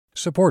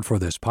Support for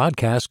this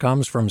podcast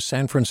comes from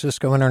San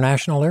Francisco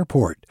International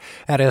Airport.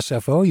 At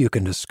SFO, you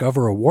can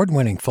discover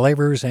award-winning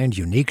flavors and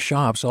unique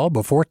shops all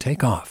before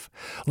takeoff.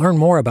 Learn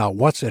more about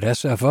what's at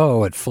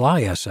SFO at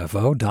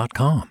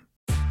flysfo.com.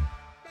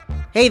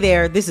 Hey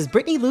there, this is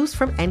Brittany Luce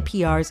from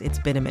NPR's It's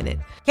Been a Minute.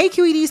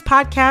 KQED's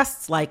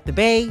podcasts like The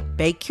Bay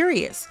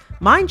Curious,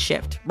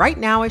 Mindshift, Right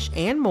Nowish,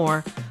 and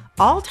more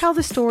all tell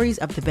the stories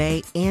of the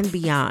Bay and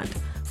beyond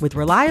with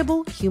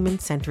reliable,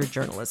 human-centered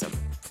journalism.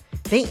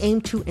 They aim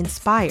to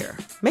inspire,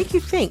 make you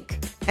think,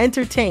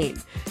 entertain,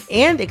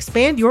 and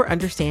expand your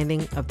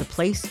understanding of the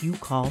place you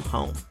call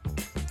home.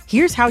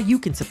 Here's how you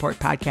can support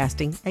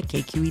podcasting at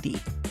KQED.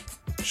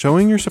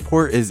 Showing your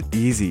support is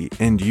easy,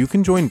 and you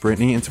can join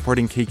Brittany in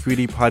supporting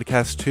KQED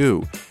Podcast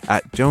too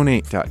at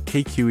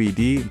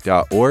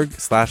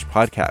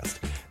donate.kqed.org/podcast.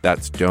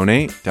 That's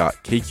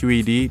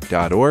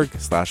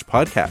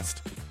donate.kqed.org/podcast.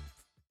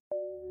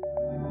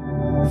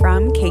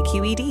 From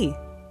KQED.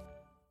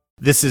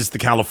 This is the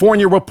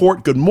California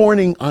Report. Good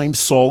morning. I'm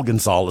Saul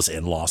Gonzalez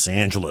in Los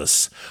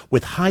Angeles.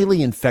 With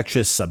highly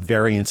infectious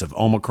subvariants of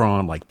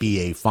Omicron like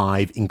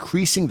BA.5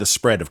 increasing the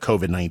spread of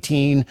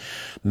COVID-19,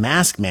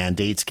 mask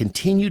mandates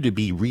continue to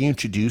be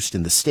reintroduced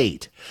in the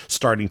state.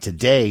 Starting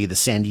today, the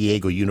San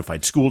Diego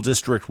Unified School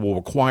District will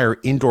require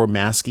indoor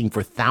masking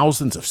for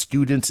thousands of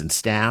students and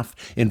staff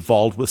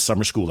involved with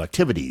summer school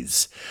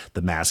activities.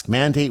 The mask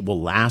mandate will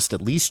last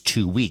at least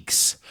 2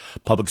 weeks.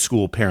 Public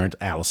school parent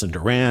Allison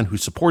Duran, who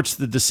supports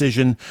the decision,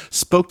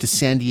 spoke to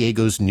San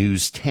Diego's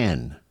News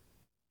 10.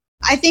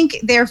 I think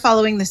they're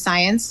following the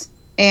science,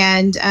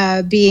 and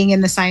being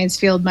in the science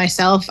field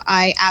myself,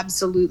 I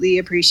absolutely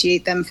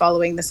appreciate them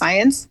following the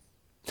science.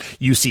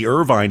 UC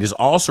Irvine is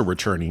also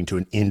returning to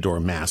an indoor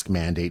mask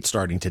mandate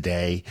starting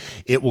today.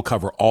 It will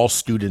cover all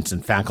students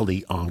and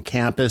faculty on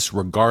campus,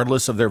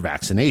 regardless of their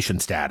vaccination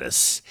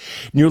status.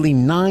 Nearly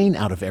 9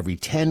 out of every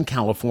 10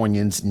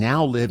 Californians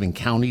now live in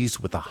counties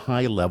with a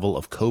high level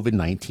of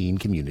COVID-19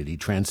 community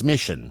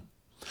transmission.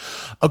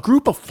 A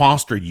group of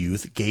foster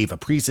youth gave a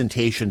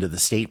presentation to the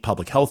state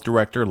public health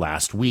director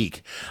last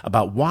week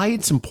about why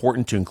it's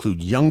important to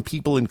include young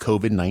people in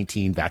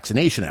COVID-19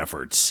 vaccination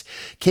efforts.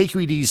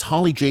 KQED's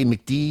Holly J.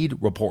 McDede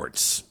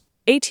reports.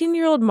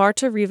 18-year-old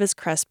Marta Rivas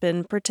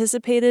Crespin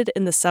participated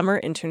in the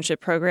summer internship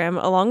program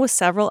along with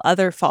several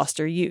other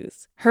foster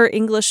youth. Her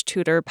English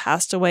tutor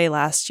passed away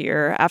last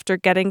year after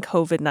getting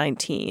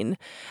COVID-19,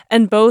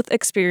 and both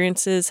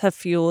experiences have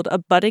fueled a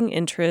budding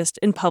interest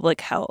in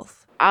public health.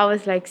 I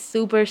was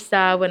super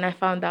sad when I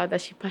found out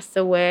that she passed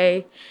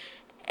away.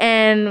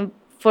 And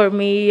for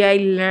me, I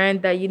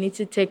learned that you need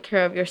to take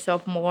care of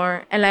yourself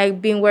more.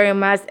 And being wearing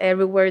masks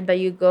everywhere that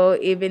you go,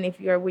 even if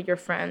you're with your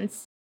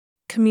friends.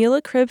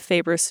 Camila Cribb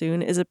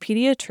Fabersoon is a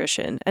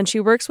pediatrician, and she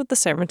works with the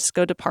San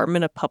Francisco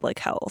Department of Public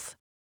Health.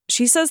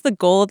 She says the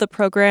goal of the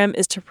program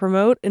is to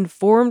promote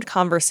informed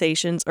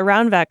conversations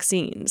around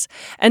vaccines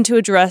and to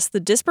address the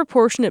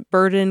disproportionate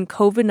burden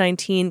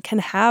COVID-19 can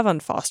have on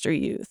foster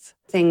youth.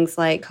 Things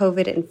like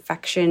COVID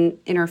infection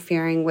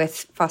interfering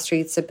with foster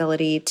youth's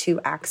ability to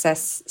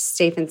access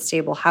safe and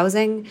stable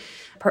housing,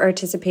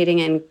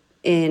 participating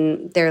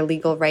in their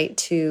legal right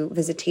to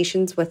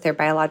visitations with their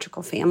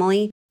biological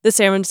family. The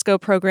San Francisco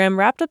program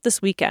wrapped up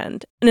this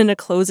weekend, and in a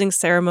closing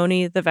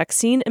ceremony, the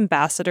vaccine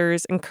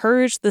ambassadors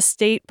encouraged the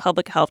state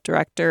public health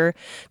director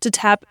to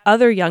tap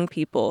other young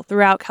people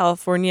throughout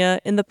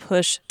California in the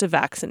push to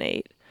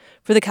vaccinate.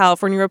 For the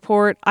California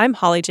Report, I'm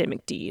Holly J.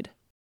 McDede.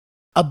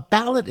 A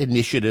ballot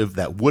initiative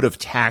that would have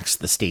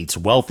taxed the state's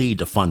wealthy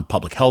to fund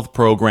public health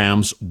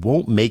programs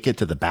won't make it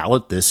to the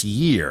ballot this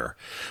year.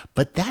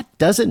 But that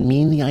doesn't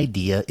mean the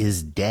idea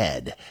is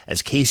dead,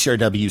 as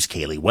KCRW's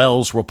Kaylee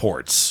Wells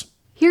reports.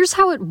 Here's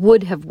how it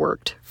would have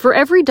worked. For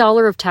every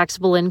dollar of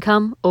taxable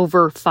income,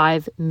 over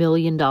 $5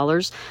 million,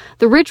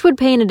 the rich would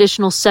pay an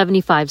additional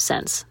 75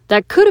 cents.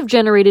 That could have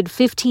generated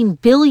 $15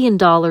 billion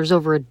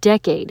over a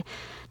decade.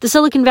 The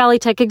Silicon Valley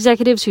tech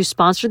executives who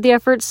sponsored the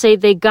effort say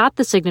they got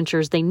the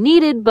signatures they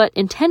needed, but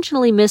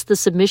intentionally missed the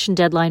submission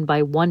deadline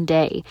by 1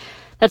 day.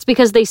 That's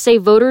because they say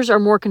voters are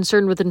more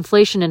concerned with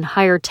inflation and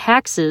higher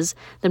taxes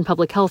than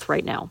public health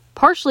right now,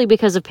 partially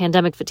because of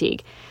pandemic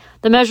fatigue.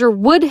 The measure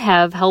would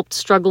have helped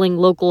struggling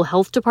local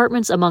health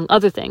departments, among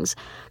other things.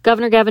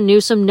 Governor Gavin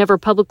Newsom never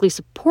publicly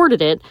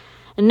supported it,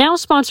 and now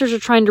sponsors are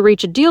trying to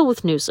reach a deal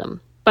with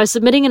Newsom. By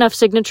submitting enough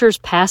signatures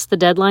past the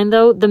deadline,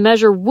 though, the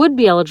measure would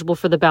be eligible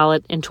for the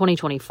ballot in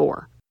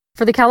 2024.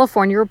 For the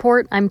California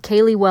Report, I'm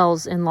Kaylee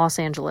Wells in Los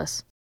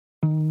Angeles.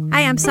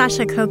 Hi, I'm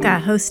Sasha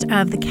Khokha, host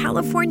of the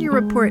California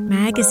Report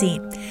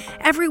magazine.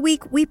 Every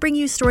week, we bring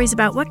you stories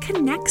about what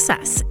connects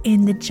us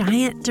in the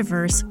giant,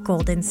 diverse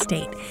Golden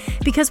State.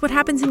 Because what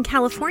happens in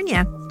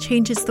California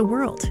changes the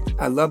world.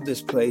 I love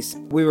this place.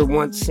 We were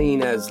once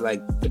seen as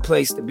the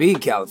place to be,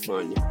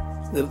 California.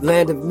 The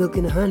land of milk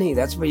and honey.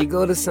 That's where you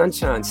go to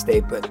Sunshine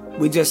State, but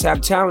we just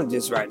have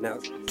challenges right now.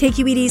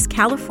 KQED's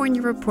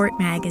California Report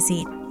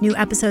magazine. New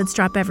episodes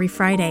drop every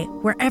Friday,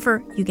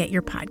 wherever you get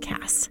your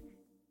podcasts.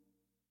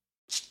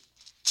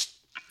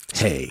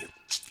 Hey,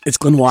 it's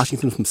Glenn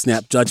Washington from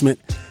Snap Judgment.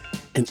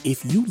 And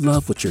if you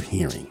love what you're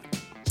hearing,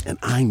 and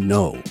I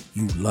know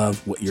you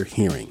love what you're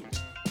hearing.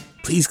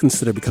 Please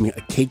consider becoming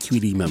a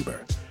KQED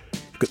member.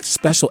 Get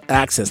special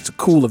access to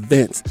cool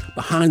events,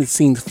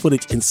 behind-the-scenes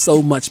footage, and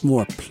so much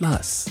more.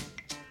 Plus,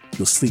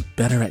 you'll sleep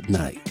better at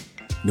night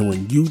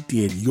knowing you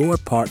did your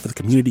part for the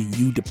community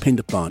you depend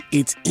upon.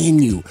 It's in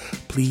you.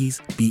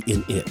 Please be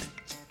in it.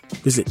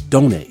 Visit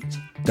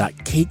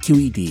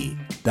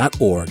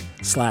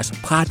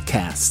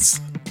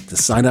donate.kqed.org/podcasts to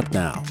sign up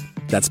now.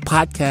 That's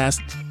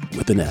podcast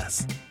with an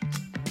S.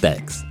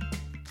 Thanks.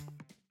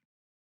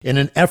 In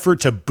an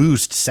effort to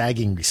boost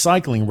sagging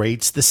recycling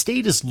rates, the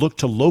state has looked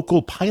to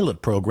local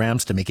pilot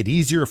programs to make it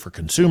easier for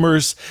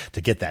consumers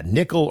to get that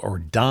nickel or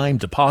dime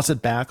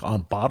deposit back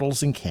on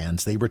bottles and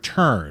cans they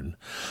return.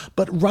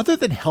 But rather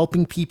than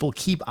helping people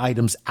keep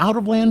items out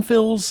of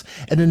landfills,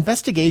 an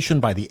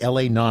investigation by the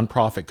LA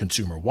nonprofit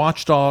Consumer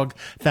Watchdog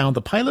found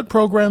the pilot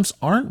programs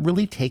aren't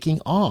really taking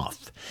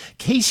off.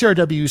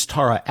 KCRW's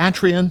Tara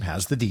Atrian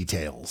has the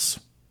details.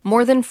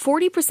 More than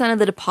 40% of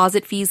the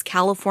deposit fees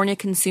California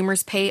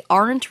consumers pay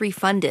aren't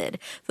refunded,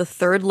 the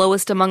third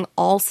lowest among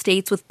all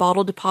states with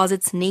bottle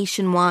deposits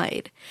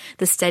nationwide.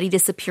 The steady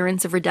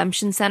disappearance of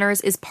redemption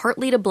centers is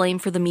partly to blame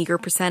for the meager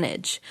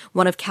percentage.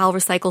 One of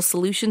CalRecycle's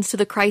solutions to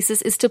the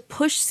crisis is to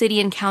push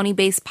city and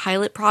county-based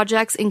pilot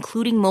projects,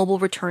 including mobile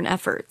return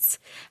efforts.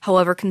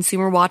 However,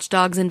 Consumer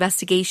Watchdog's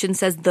investigation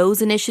says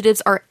those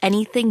initiatives are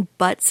anything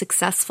but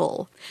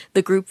successful.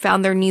 The group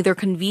found they're neither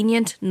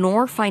convenient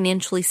nor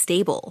financially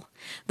stable.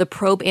 The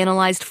probe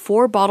analyzed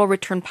 4 bottle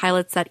return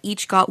pilots that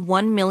each got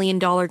 $1 million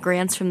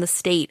grants from the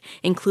state,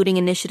 including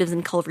initiatives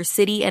in Culver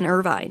City and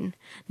Irvine.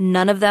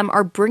 None of them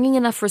are bringing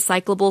enough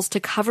recyclables to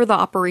cover the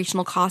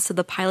operational costs of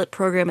the pilot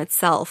program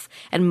itself,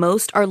 and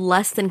most are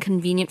less than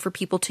convenient for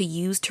people to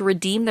use to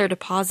redeem their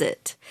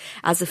deposit.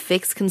 As a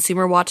fix,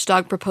 Consumer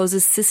Watchdog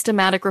proposes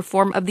systematic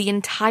reform of the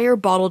entire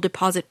bottle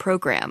deposit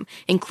program,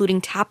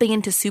 including tapping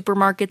into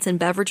supermarkets and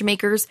beverage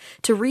makers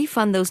to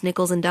refund those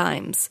nickels and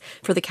dimes.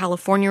 For the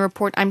California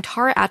Report, I'm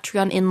Tara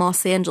Atrian in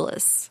Los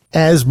Angeles.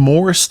 As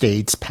more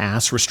states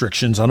pass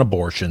restrictions on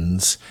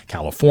abortions,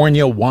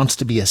 California wants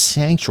to be a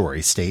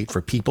sanctuary state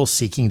for people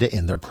seeking to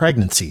end their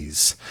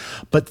pregnancies.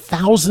 But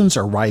thousands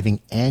arriving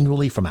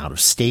annually from out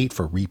of state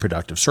for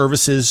reproductive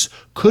services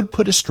could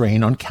put a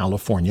strain on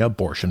California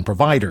abortion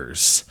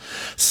providers.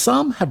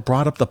 Some have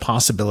brought up the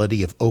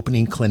possibility of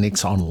opening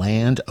clinics on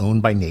land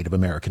owned by Native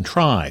American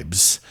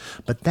tribes.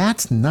 But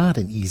that's not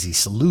an easy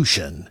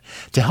solution.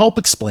 To help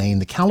explain,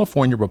 the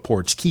California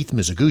Report's Keith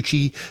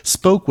Mizuguchi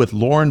spoke with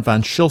Lauren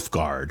Van Schilfgaard,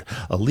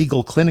 a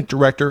legal clinic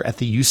director at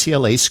the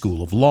UCLA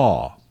School of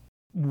Law.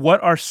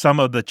 What are some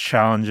of the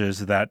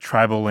challenges that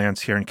tribal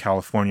lands here in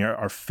California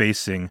are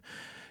facing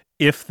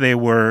if they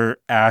were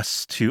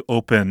asked to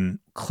open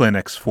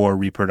clinics for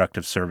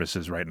reproductive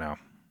services right now?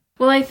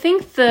 Well, I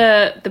think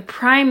the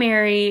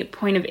primary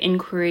point of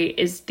inquiry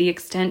is the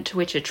extent to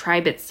which a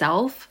tribe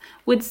itself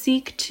would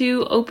seek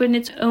to open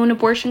its own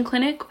abortion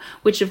clinic,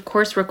 which of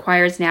course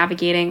requires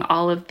navigating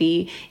all of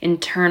the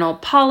internal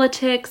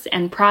politics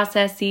and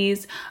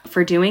processes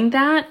for doing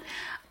that.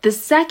 The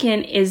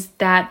second is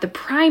that the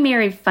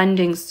primary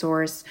funding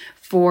source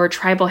for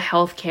tribal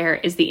health care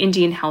is the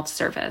Indian Health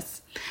Service.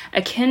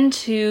 Akin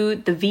to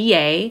the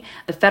VA,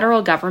 the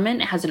federal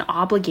government has an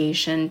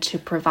obligation to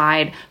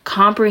provide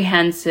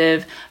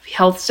comprehensive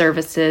health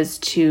services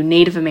to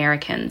Native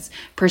Americans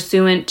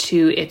pursuant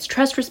to its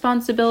trust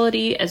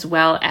responsibility as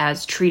well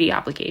as treaty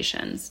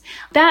obligations.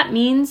 That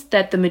means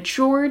that the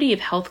majority of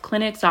health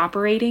clinics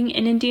operating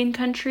in Indian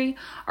country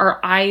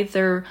are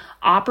either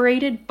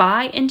operated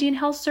by Indian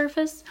Health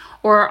Service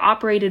or are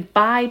operated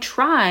by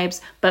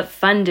tribes but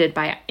funded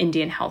by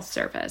Indian Health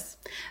Service.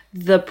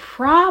 The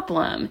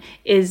problem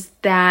is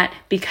that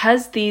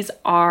because these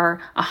are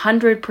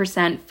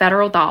 100%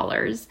 federal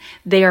dollars,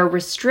 they are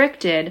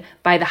restricted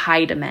by the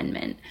Hyde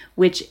Amendment,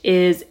 which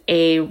is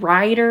a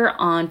rider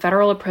on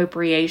federal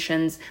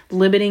appropriations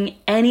limiting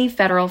any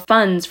federal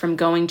funds from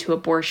going to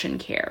abortion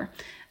care.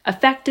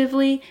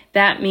 Effectively,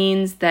 that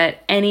means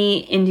that any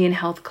Indian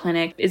health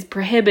clinic is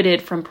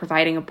prohibited from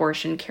providing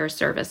abortion care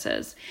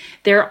services.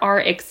 There are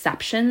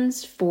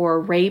exceptions for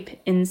rape,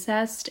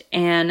 incest,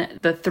 and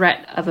the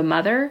threat of a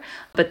mother,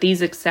 but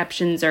these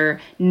exceptions are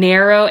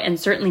narrow and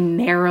certainly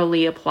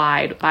narrowly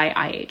applied by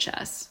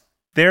IHS.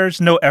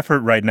 There's no effort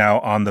right now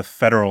on the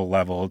federal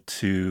level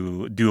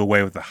to do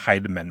away with the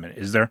Hyde Amendment,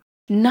 is there?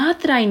 Not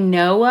that I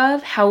know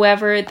of.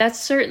 However, that's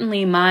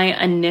certainly my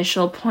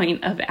initial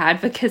point of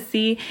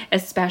advocacy,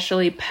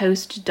 especially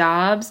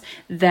post-Dobbs,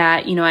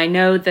 that, I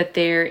know that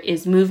there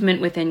is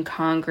movement within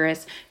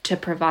Congress to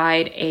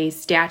provide a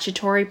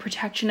statutory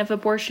protection of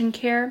abortion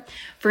care.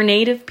 For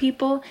Native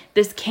people,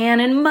 this can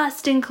and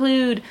must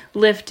include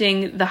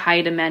lifting the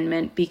Hyde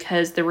Amendment,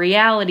 because the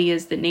reality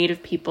is that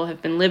Native people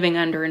have been living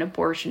under an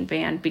abortion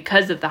ban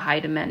because of the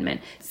Hyde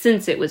Amendment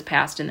since it was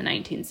passed in the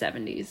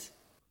 1970s.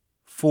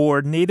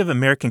 For Native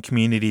American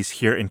communities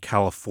here in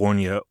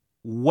California,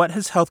 what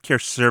has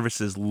healthcare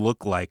services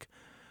looked like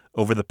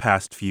over the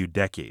past few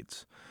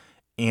decades?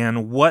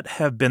 And what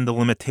have been the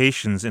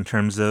limitations in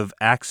terms of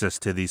access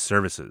to these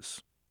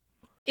services?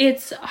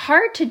 It's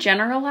hard to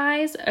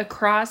generalize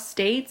across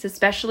states,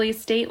 especially a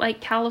state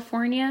like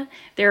California.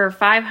 There are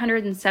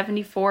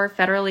 574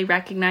 federally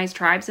recognized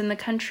tribes in the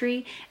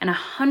country, and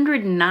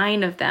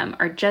 109 of them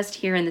are just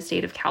here in the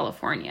state of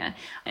California.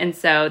 And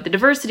so the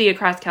diversity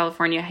across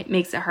California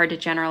makes it hard to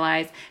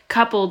generalize,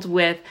 coupled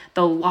with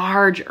the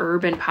large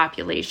urban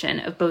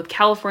population of both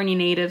California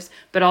natives,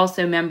 but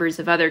also members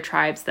of other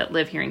tribes that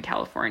live here in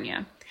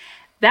California.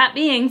 That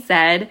being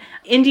said,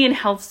 Indian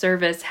Health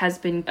Service has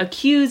been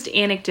accused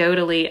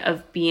anecdotally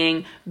of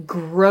being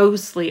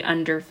grossly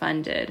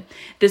underfunded.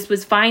 This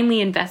was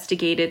finally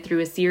investigated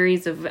through a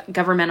series of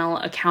governmental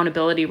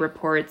accountability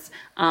reports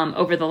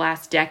over the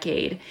last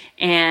decade.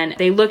 And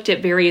they looked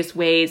at various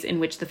ways in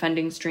which the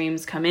funding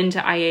streams come into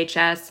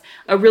IHS.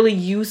 A really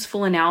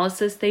useful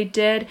analysis they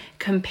did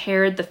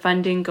compared the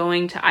funding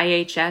going to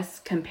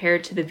IHS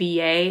compared to the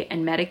VA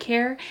and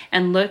Medicare,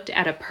 and looked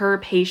at a per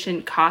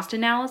patient cost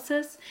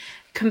analysis.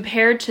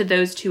 Compared to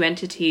those two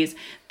entities,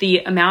 the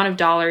amount of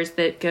dollars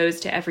that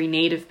goes to every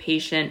Native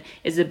patient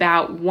is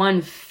about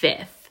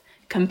 1/5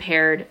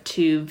 compared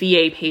to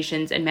VA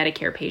patients and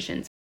Medicare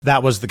patients.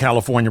 That was the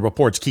California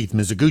Report's Keith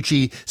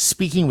Mizuguchi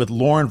speaking with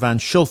Lauren Van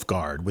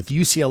Schilfgaard with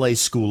UCLA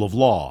School of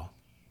Law.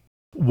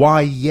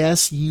 Why,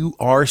 yes, you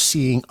are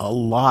seeing a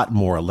lot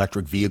more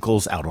electric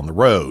vehicles out on the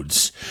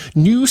roads.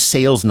 New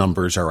sales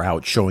numbers are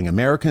out showing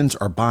Americans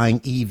are buying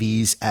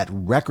EVs at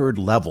record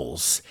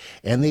levels,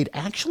 and they'd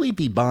actually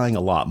be buying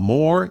a lot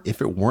more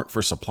if it weren't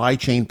for supply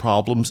chain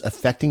problems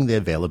affecting the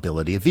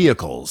availability of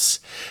vehicles.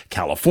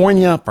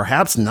 California,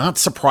 perhaps not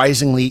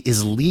surprisingly,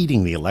 is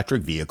leading the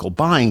electric vehicle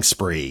buying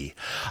spree.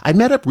 I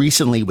met up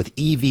recently with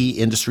EV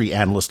industry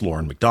analyst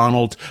Lauren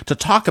McDonald to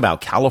talk about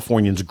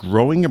California's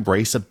growing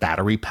embrace of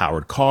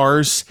battery-powered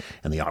cars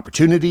and the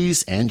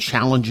opportunities and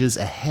challenges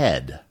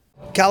ahead.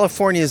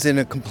 California is in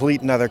a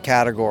complete another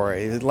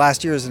category.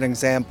 Last year, as an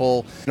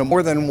example,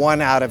 more than 1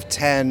 out of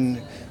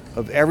 10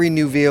 of every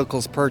new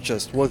vehicles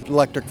purchased was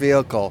electric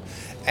vehicle.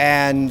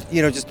 And,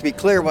 just to be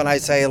clear, when I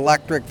say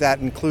electric, that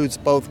includes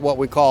both what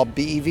we call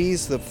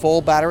BEVs, the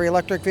full battery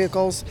electric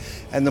vehicles,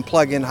 and the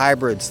plug-in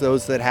hybrids,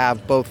 those that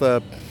have both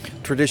a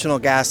traditional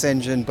gas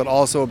engine but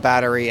also a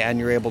battery, and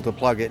you're able to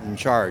plug it and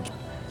charge.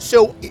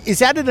 So is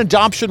that an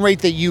adoption rate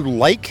that you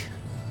like?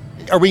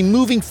 Are we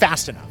moving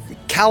fast enough?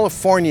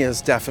 California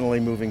is definitely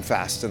moving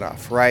fast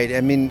enough, right? I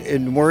mean,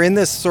 and we're in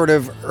this sort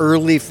of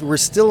we're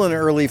still in an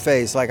early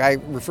phase. Like I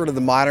refer to the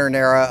modern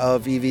era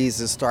of EVs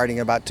as starting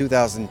about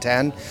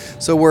 2010.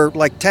 So we're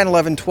like 10,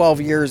 11,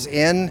 12 years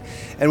in,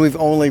 and we've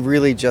only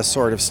really just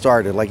sort of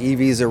started. Like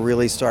EVs are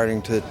really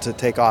starting to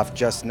take off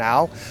just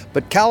now.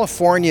 But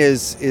California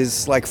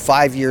is like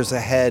 5 years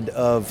ahead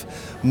of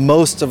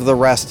most of the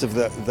rest of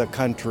the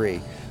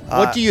country.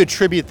 What do you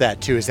attribute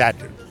that to? Is that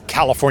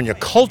California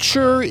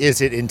culture?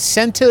 Is it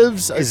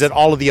incentives? Is it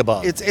all of the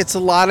above? It's a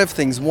lot of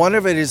things. One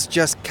of it is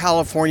just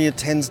California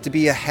tends to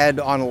be ahead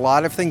on a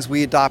lot of things.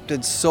 We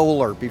adopted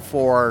solar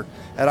before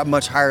at a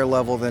much higher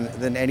level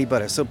than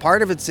anybody. So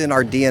part of it's in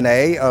our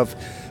DNA of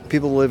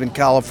people who live in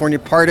California.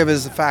 Part of it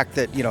is the fact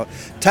that,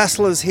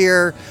 Tesla's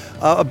here.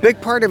 A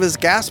big part of it is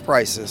gas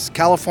prices.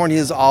 California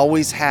has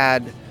always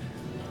had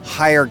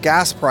higher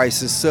gas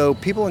prices, so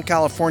people in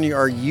California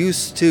are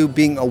used to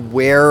being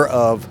aware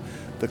of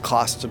the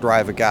cost to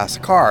drive a gas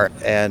car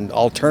and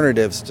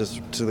alternatives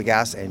to the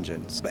gas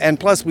engines. And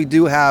plus, we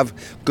do have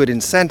good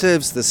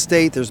incentives. The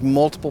state, there's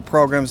multiple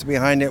programs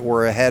behind it.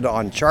 We're ahead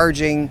on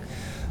charging.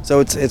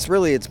 So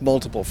it's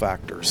multiple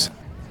factors.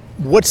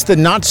 What's the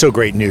not so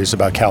great news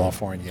about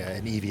California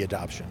and EV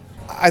adoption?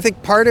 I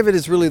think part of it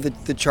is really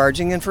the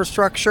charging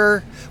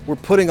infrastructure. We're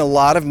putting a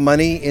lot of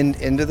money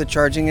into the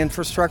charging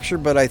infrastructure,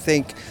 but I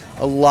think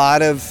a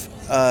lot of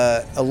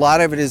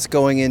it is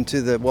going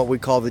into what we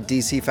call the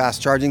DC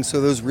fast charging.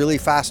 So those really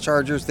fast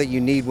chargers that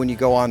you need when you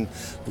go on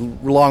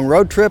long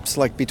road trips,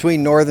 like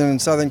between Northern and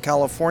Southern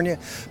California.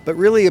 But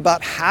really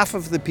about half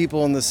of the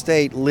people in the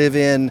state live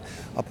in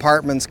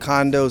apartments,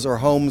 condos, or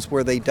homes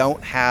where they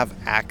don't have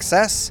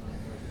access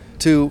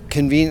to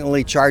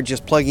conveniently charge,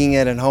 just plugging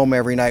it at home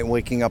every night and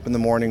waking up in the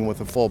morning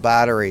with a full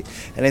battery.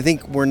 And I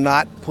think we're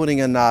not putting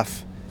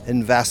enough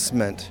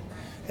investment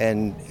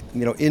and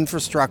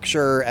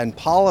infrastructure and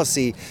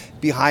policy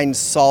behind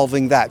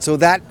solving that. So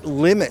that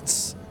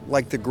limits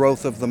the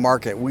growth of the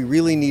market. We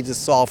really need to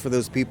solve for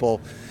those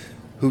people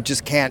who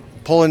just can't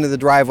pull into the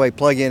driveway,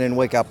 plug in, and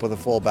wake up with a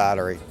full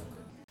battery.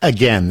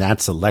 Again,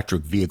 that's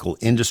electric vehicle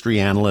industry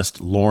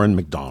analyst Lauren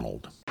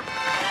McDonald.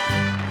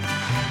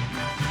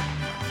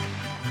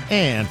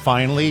 And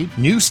finally,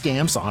 new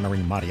stamps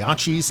honoring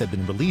mariachis have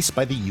been released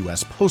by the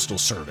U.S. Postal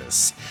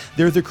Service.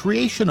 They're the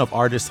creation of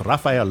artist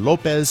Rafael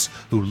Lopez,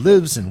 who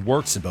lives and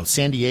works in both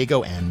San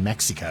Diego and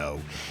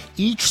Mexico.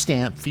 Each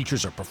stamp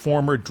features a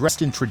performer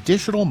dressed in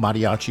traditional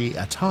mariachi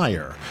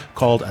attire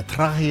called a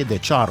traje de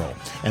charro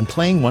and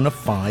playing one of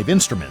 5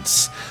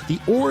 instruments. The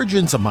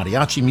origins of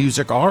mariachi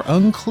music are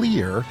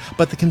unclear,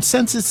 but the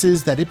consensus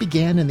is that it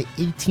began in the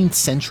 18th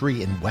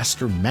century in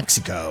western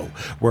Mexico,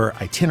 where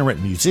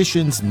itinerant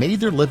musicians made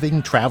their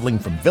living traveling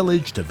from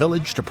village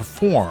to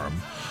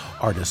perform.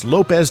 Artist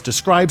Lopez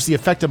describes the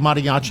effect of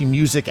mariachi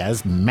music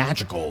as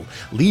magical,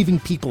 leaving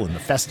people in a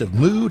festive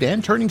mood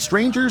and turning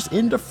strangers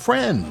into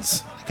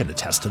friends. I can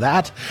attest to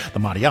that. The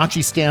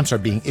mariachi stamps are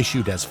being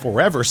issued as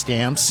forever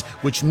stamps,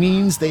 which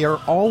means they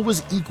are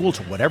always equal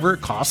to whatever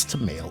it costs to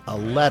mail a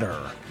letter.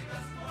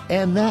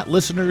 And that,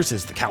 listeners,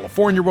 is the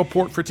California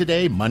Report for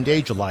today,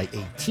 Monday, July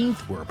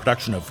 18th. We're a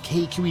production of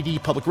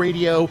KQED Public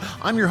Radio.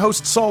 I'm your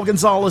host, Saul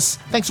Gonzalez.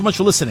 Thanks so much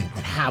for listening,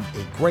 and have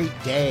a great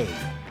day.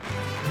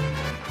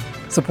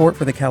 Support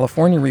for the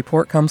California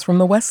Report comes from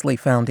the Wesley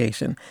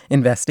Foundation,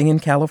 investing in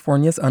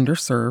California's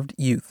underserved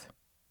youth.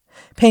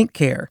 Paint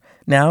Care,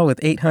 now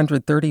with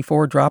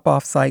 834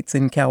 drop-off sites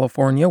in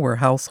California where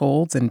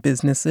households and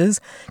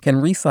businesses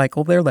can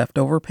recycle their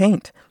leftover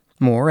paint.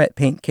 More at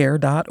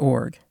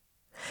paintcare.org.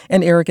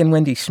 And Eric and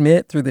Wendy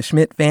Schmidt through the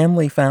Schmidt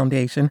Family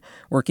Foundation,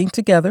 working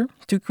together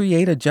to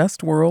create a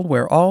just world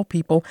where all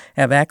people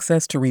have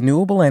access to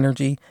renewable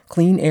energy,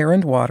 clean air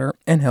and water,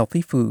 and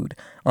healthy food.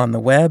 On the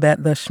web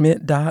at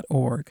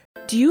theschmidt.org.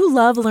 Do you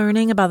love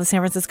learning about the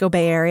San Francisco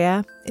Bay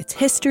Area? Its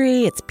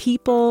history, its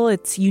people,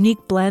 its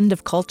unique blend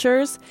of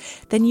cultures?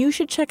 Then you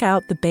should check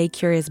out the Bay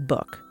Curious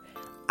book.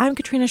 I'm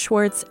Katrina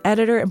Schwartz,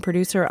 editor and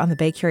producer on the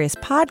Bay Curious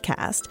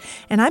podcast,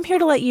 and I'm here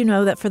to let you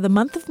know that for the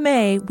month of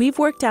May, we've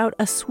worked out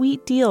a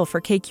sweet deal for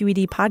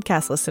KQED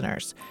podcast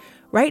listeners.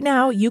 Right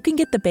now, you can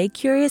get the Bay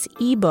Curious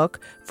ebook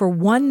for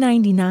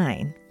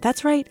 $1.99.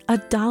 That's right,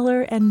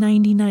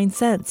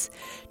 $1.99.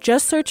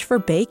 Just search for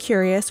Bay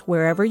Curious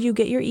wherever you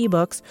get your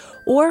ebooks,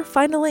 or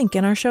find a link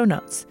in our show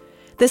notes.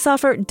 This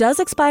offer does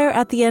expire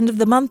at the end of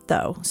the month,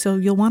 though, so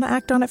you'll want to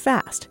act on it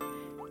fast.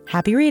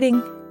 Happy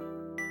reading!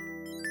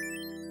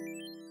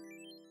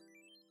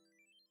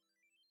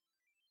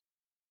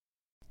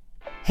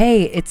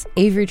 Hey, it's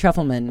Avery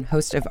Trufelman,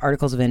 host of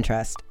Articles of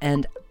Interest,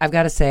 and I've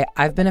got to say,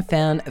 I've been a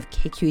fan of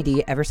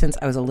KQED ever since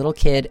I was a little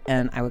kid,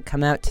 and I would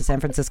come out to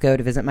San Francisco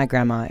to visit my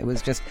grandma. It was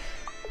just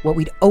what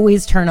we'd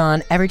always turn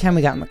on every time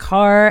we got in the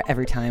car,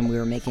 every time we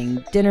were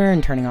making dinner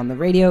and turning on the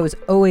radio. It was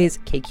always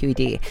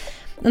KQED.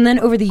 And then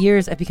over the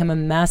years, I've become a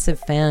massive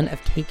fan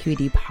of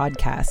KQED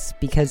podcasts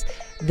because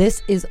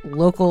this is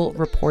local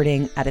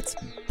reporting at its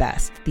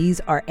best.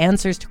 These are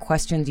answers to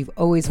questions you've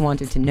always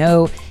wanted to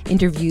know,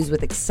 interviews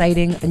with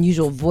exciting,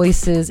 unusual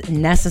voices,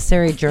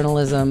 necessary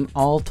journalism,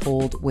 all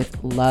told with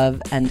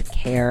love and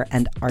care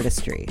and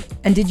artistry.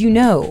 And did you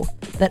know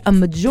that a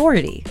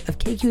majority of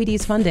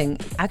KQED's funding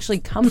actually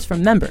comes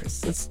from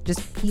members? It's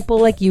just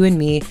people like you and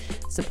me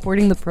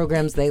supporting the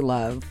programs they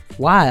love,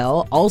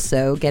 while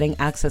also getting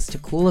access to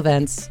cool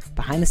events,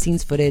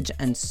 behind-the-scenes footage,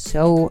 and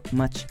so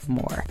much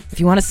more. If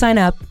you want to sign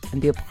up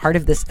and be a part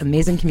of this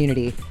amazing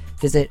community,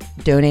 visit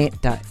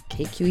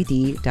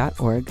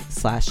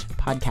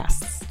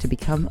donate.kqed.org/podcasts to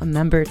become a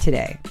member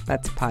today.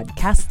 That's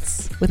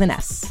podcasts with an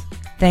S.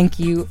 Thank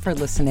you for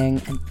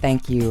listening, and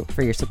thank you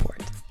for your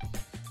support.